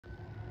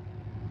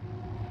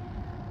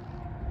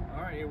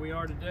right, here we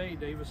are today,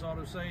 Davis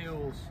Auto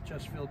Sales,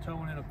 Chesterfield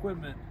Towing and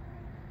Equipment.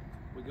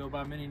 We go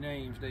by many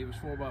names, Davis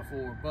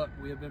 4x4, but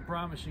we have been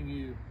promising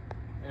you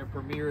our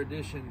Premier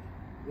Edition,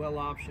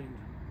 well-optioned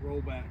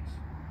rollbacks.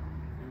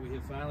 And we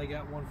have finally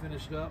got one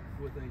finished up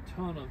with a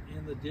ton of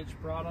in-the-ditch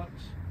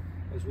products,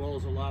 as well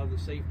as a lot of the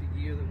safety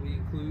gear that we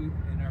include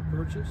in our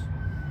purchase.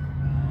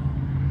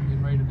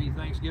 Getting ready to be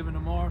Thanksgiving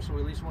tomorrow, so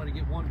we at least wanted to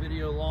get one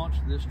video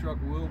launched. This truck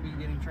will be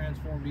getting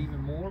transformed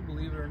even more,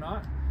 believe it or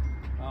not.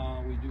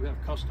 We do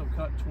have custom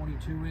cut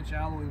 22-inch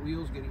alloy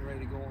wheels getting ready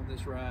to go on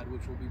this ride,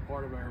 which will be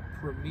part of our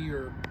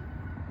Premier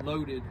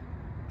loaded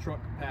truck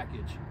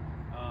package.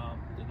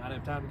 Did not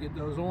have time to get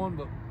those on,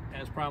 but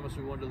as promised,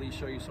 we wanted to at least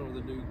show you some of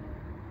the new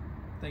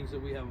things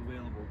that we have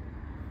available.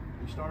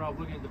 We start off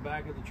looking at the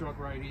back of the truck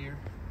right here.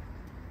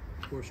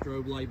 Of course,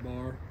 strobe light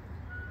bar.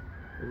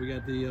 We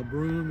got the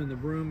broom and the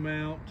broom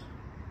mount.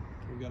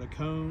 We've got a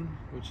cone,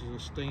 which is a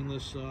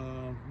stainless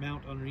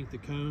mount underneath the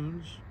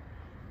cones.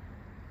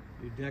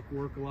 The deck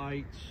work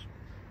lights.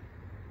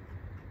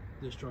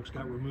 This truck's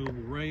got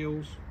removable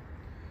rails.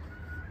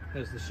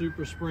 Has the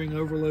super spring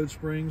overload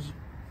springs.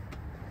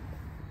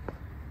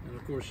 And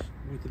of course,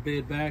 with the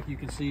bed back, you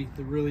can see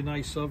the really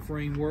nice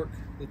subframe work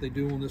that they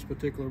do on this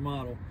particular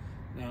model.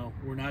 Now,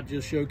 we're not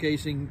just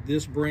showcasing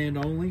this brand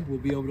only. We'll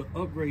be able to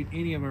upgrade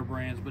any of our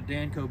brands, but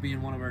Danco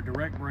being one of our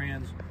direct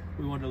brands,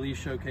 we wanted to at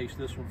least showcase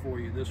this one for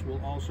you. This will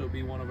also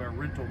be one of our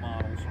rental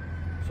models.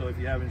 So if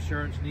you have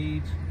insurance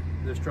needs,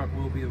 this truck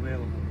will be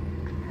available.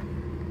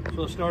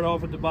 So let's start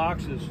off with the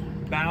boxes.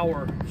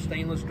 Bauer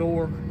stainless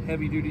door,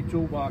 heavy duty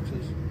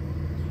toolboxes.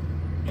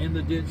 In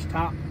the ditch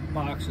top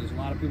boxes. A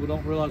lot of people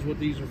don't realize what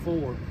these are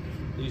for.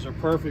 These are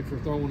perfect for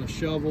throwing a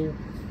shovel,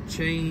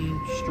 chain,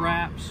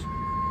 straps,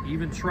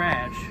 even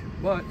trash,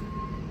 but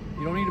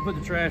you don't need to put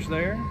the trash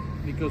there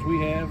because we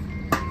have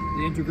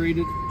the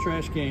integrated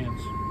trash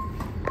cans.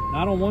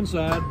 Not on one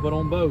side, but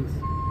on both.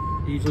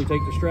 Easily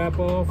take the strap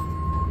off,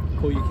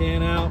 pull your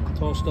can out,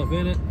 toss stuff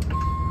in it,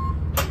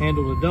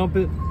 handle to dump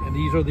it, and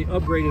these are the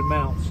upgraded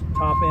mounts.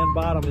 Top and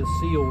bottom is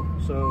sealed,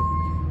 so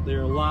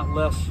they're a lot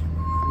less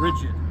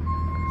rigid,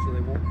 so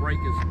they won't break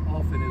as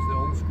often as the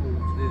old school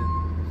ones did.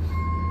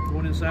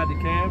 Going inside the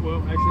cab,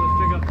 well, actually let's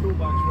check out the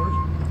toolbox first.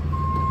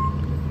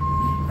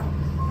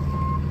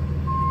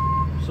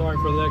 Sorry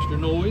for the extra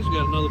noise.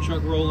 Got another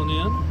truck rolling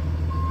in.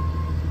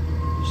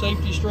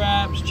 Safety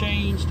straps,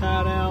 chains,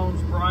 tie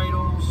downs,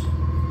 bridles,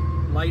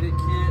 lighted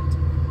kit.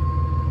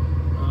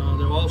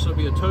 There'll also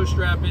be a tow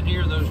strap in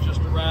here. Those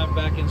just arrived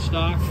back in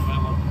stock. I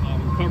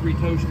have a recovery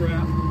tow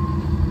strap.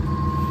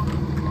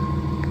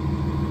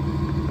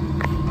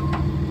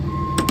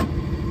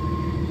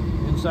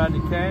 Inside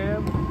the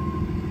cab,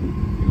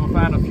 you're going to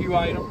find a few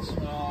items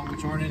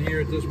which aren't in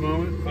here at this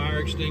moment. Fire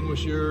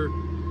extinguisher,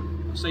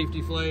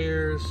 safety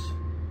flares.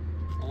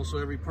 Also,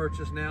 every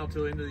purchase now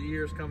till the end of the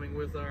year is coming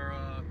with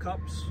our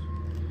cups.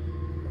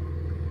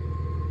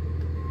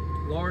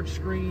 Large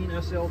screen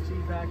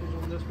SLT package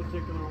on this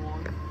particular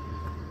one.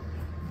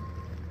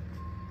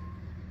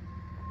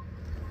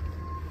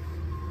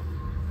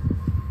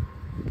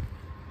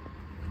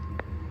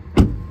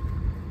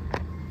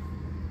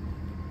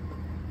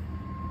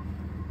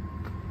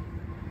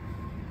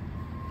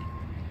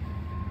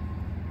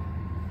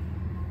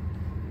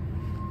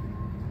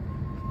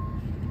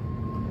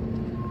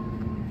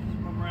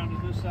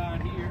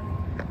 Side here,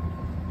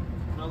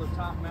 another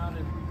top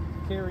mounted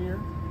carrier,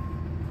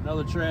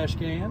 another trash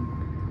can,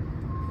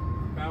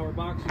 power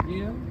box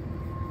again,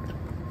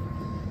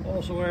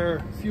 also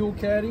our fuel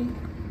caddy.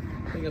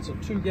 I think it's a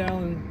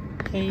 2-gallon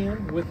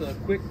can with a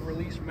quick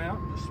release mount.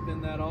 Just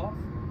spin that off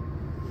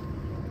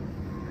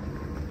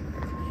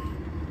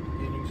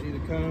and you can see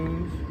the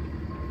cones.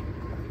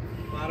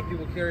 A lot of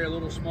people carry a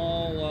little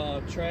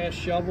small trash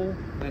shovel.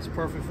 That's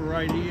perfect for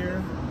right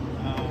here.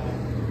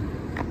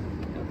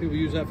 People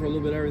use that for a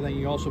little bit of everything.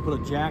 You also put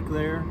a jack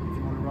there if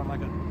you want to run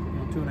like a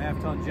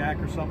 2.5-ton jack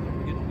or something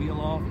to get the wheel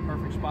off.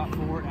 Perfect spot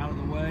for it, out of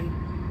the way.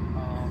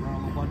 Run a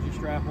little bungee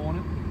strap on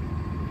it.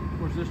 Of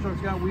course, this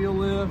truck's got wheel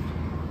lift,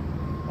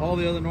 all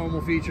the other normal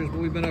features, but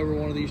we've been over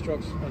one of these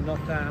trucks enough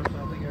times, so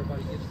I think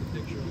everybody gets the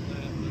picture of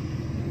that.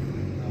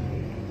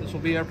 But, this will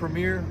be our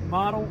Premier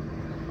model,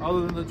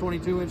 other than the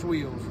 22-inch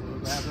wheels. So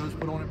we'll have those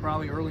put on it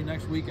probably early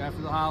next week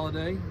after the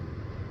holiday.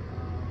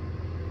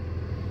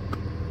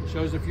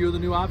 Shows a few of the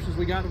new options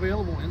we got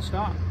available in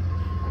stock.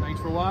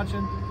 Thanks for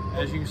watching.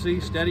 As you can see,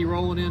 steady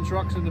rolling in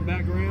trucks in the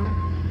background.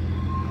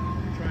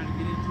 We're trying to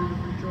get in 2 to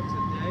 3 trucks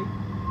a day.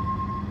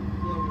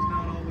 Flow is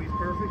not always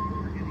perfect, but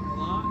we're getting a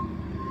lot.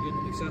 We're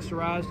getting them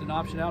accessorized and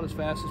optioned out as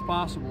fast as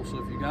possible.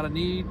 So if you got a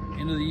need,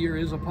 end of the year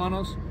is upon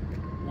us.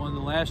 One of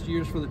the last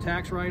years for the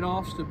tax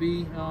write-offs to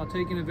be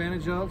taken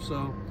advantage of.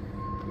 So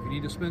if you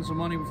need to spend some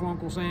money before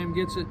Uncle Sam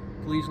gets it,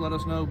 please let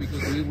us know,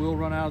 because we will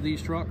run out of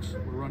these trucks.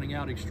 We're running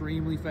out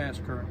extremely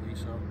fast currently,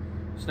 so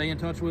stay in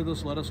touch with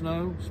us, let us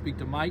know. Speak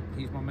to Mike,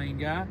 he's my main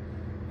guy,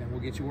 and we'll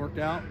get you worked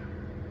out.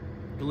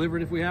 Deliver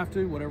it if we have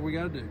to, whatever we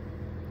got to do.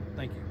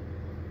 Thank you.